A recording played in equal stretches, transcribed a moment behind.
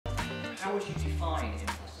How would you define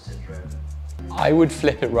imposter syndrome? I would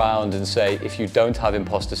flip it round and say, if you don't have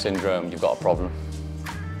imposter syndrome, you've got a problem,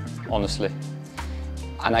 honestly.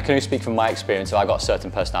 And I can only speak from my experience, so I got a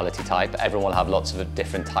certain personality type. Everyone will have lots of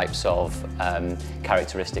different types of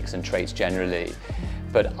characteristics and traits generally.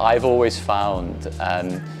 But I've always found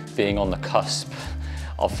being on the cusp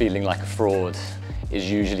of feeling like a fraud is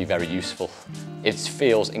usually very useful. It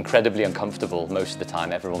feels incredibly uncomfortable most of the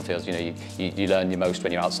time. Everyone feels, you know, you learn the most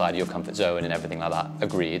when you're outside of your comfort zone and everything like that.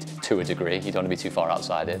 Agreed, to a degree. You don't want to be too far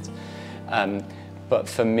outside it. But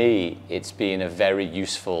for me, it's been a very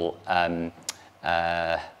useful,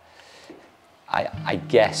 I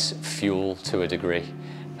guess, fuel to a degree.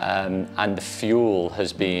 And the fuel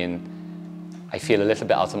has been, I feel a little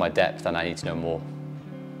bit out of my depth and I need to know more.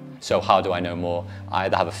 So how do I know more? I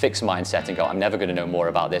either have a fixed mindset and go, I'm never going to know more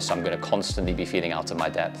about this, so I'm going to constantly be feeling out of my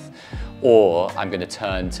depth. Or I'm going to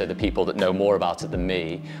turn to the people that know more about it than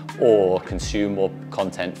me, or consume more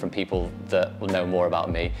content from people that will know more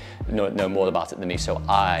about me, know more about it than me, so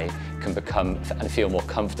I can become and feel more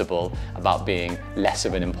comfortable about being less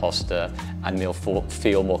of an imposter and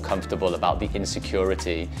feel more comfortable about the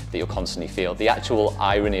insecurity that you'll constantly feel. The actual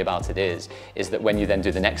irony about it is that when you then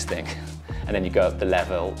do the next thing, and then you go up the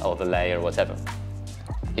level or the layer or whatever,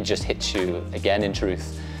 it just hits you again in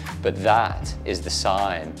truth. But that is the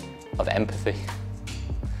sign of empathy.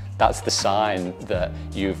 That's the sign that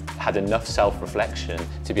you've had enough self-reflection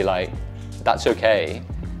to be like, that's okay,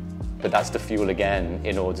 but that's the fuel again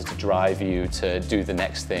in order to drive you to do the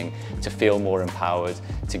next thing, to feel more empowered,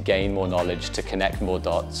 to gain more knowledge, to connect more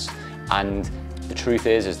dots. And the truth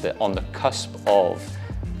is that on the cusp of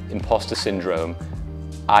imposter syndrome,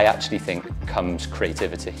 I actually think comes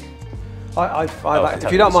creativity.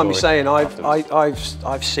 If you don't mind me saying,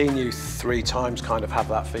 I've seen you 3 times kind of have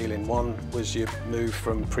that feeling. One was you moved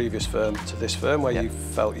from previous firm to this firm where you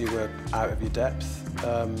felt you were out of your depth.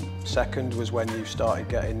 Second was when you started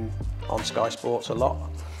getting on Sky Sports a lot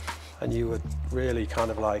and you were really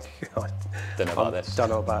kind of like, don't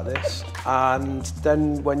know about this. And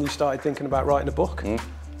then when you started thinking about writing a book, it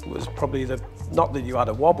was probably not that you had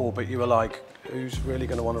a wobble, but you were like, who's really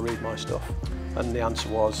going to want to read my stuff? And the answer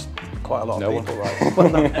was quite a lot of people, right? Well,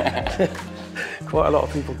 no, quite a lot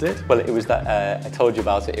of people did. Well, it was that, I told you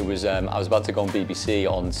about it, it was, I was about to go on BBC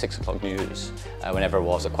on 6 o'clock news, whenever it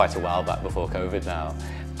was, quite a while back before COVID now.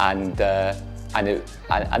 And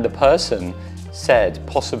the person said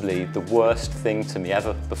possibly the worst thing to me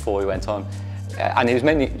ever before we went on. And he was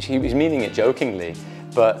meaning it jokingly,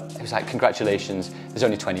 but it was like, congratulations, there's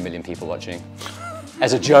only 20 million people watching.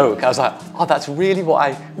 As a joke, I was like, oh, that's really what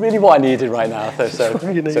I needed right now. So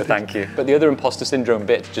thank you. But the other imposter syndrome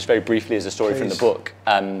bit, just very briefly, is a story from the book.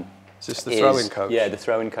 Is this the throwing coach? Yeah, the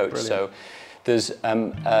throwing coach. Brilliant. So there's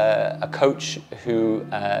a coach who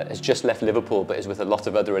has just left Liverpool, but is with a lot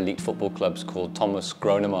of other elite football clubs called Thomas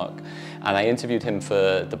Gronnemark. And I interviewed him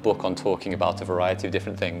for the book on talking about a variety of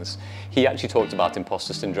different things. He actually talked about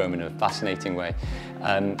imposter syndrome in a fascinating way.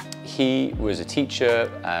 He was a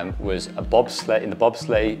teacher, was a bobsleigh, in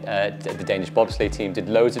the Danish bobsleigh team, did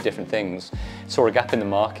loads of different things, saw a gap in the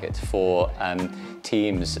market for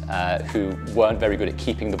teams who weren't very good at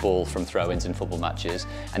keeping the ball from throw-ins in football matches,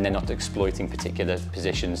 and then not exploiting particular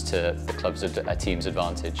positions to the team's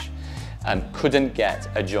advantage. Couldn't get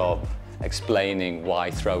a job explaining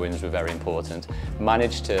why throw-ins were very important.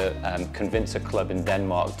 Managed to convince a club in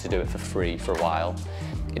Denmark to do it for free for a while.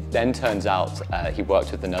 It then turns out he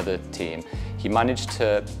worked with another team. He managed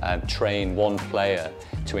to train one player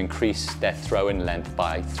to increase their throw-in length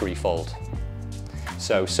by 3-fold.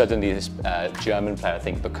 So suddenly this German player, I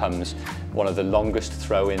think, becomes one of the longest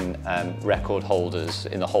throw-in record holders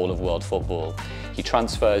in the whole of world football. He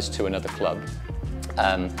transfers to another club.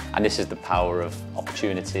 And this is the power of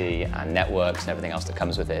opportunity and networks and everything else that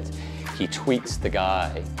comes with it. He tweets the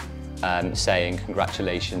guy saying,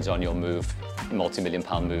 congratulations on your move,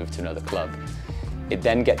 multi-million-pound move to another club. It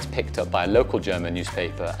then gets picked up by a local German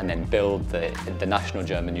newspaper, and then the national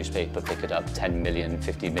German newspaper pick it up, 10 million,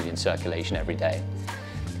 50 million circulation every day.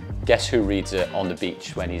 Guess who reads it on the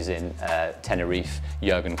beach when he's in Tenerife?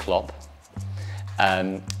 Jurgen Klopp.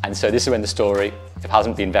 And so this is when the story, it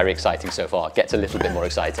hasn't been very exciting so far, it gets a little bit more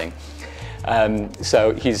exciting.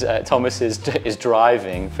 So Thomas is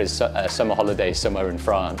driving for his summer holiday somewhere in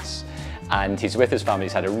France, and he's with his family.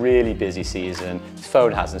 He's had a really busy season, his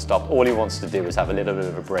phone hasn't stopped, all he wants to do is have a little bit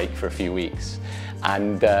of a break for a few weeks.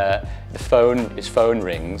 And his phone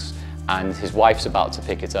rings, and his wife's about to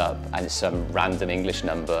pick it up, and it's some random English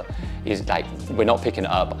number. He's like, we're not picking it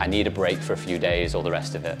up, I need a break for a few days, all the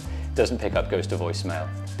rest of it. Doesn't pick up, goes to voicemail.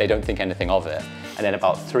 They don't think anything of it. And then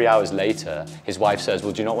about 3 hours later, his wife says,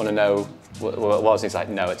 well, do you not want to know what it was? And he's like,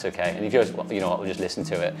 no, it's okay. And he goes, well, you know what, we'll just listen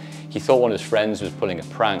to it. He thought one of his friends was pulling a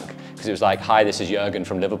prank, because it was like, hi, this is Jurgen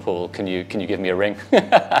from Liverpool, can you give me a ring?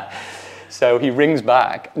 So he rings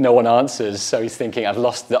back, no one answers, so he's thinking, I've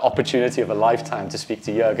lost the opportunity of a lifetime to speak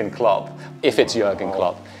to Jurgen Klopp, if it's Jurgen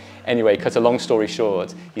Klopp. Anyway, cut a long story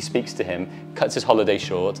short, he speaks to him, cuts his holiday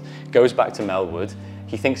short, goes back to Melwood.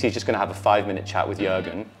 He thinks he's just going to have a 5-minute chat with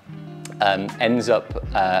Jurgen, ends up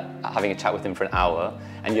having a chat with him for an hour,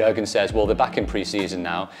 and Jurgen says, well, they're back in pre-season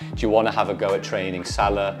now, do you want to have a go at training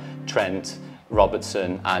Salah, Trent,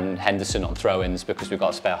 Robertson and Henderson on throw-ins because we've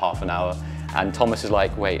got a spare half an hour? And Thomas is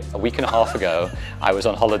like, wait, a week and a half ago, I was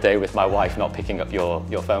on holiday with my wife not picking up your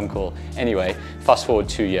phone call. Anyway, fast forward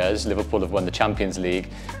 2 years, Liverpool have won the Champions League,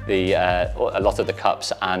 a lot of the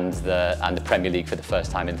Cups and the Premier League for the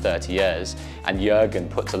first time in 30 years. And Jurgen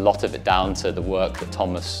puts a lot of it down to the work that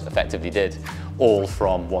Thomas effectively did, all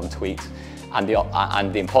from one tweet. And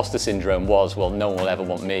the imposter syndrome was, well, no one will ever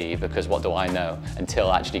want me because what do I know?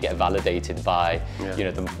 Until actually get validated by, you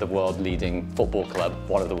know, the world-leading football club,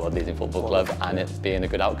 one of the world-leading football club, and it being a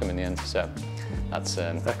good outcome in the end. So that's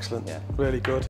excellent. Yeah. Really good.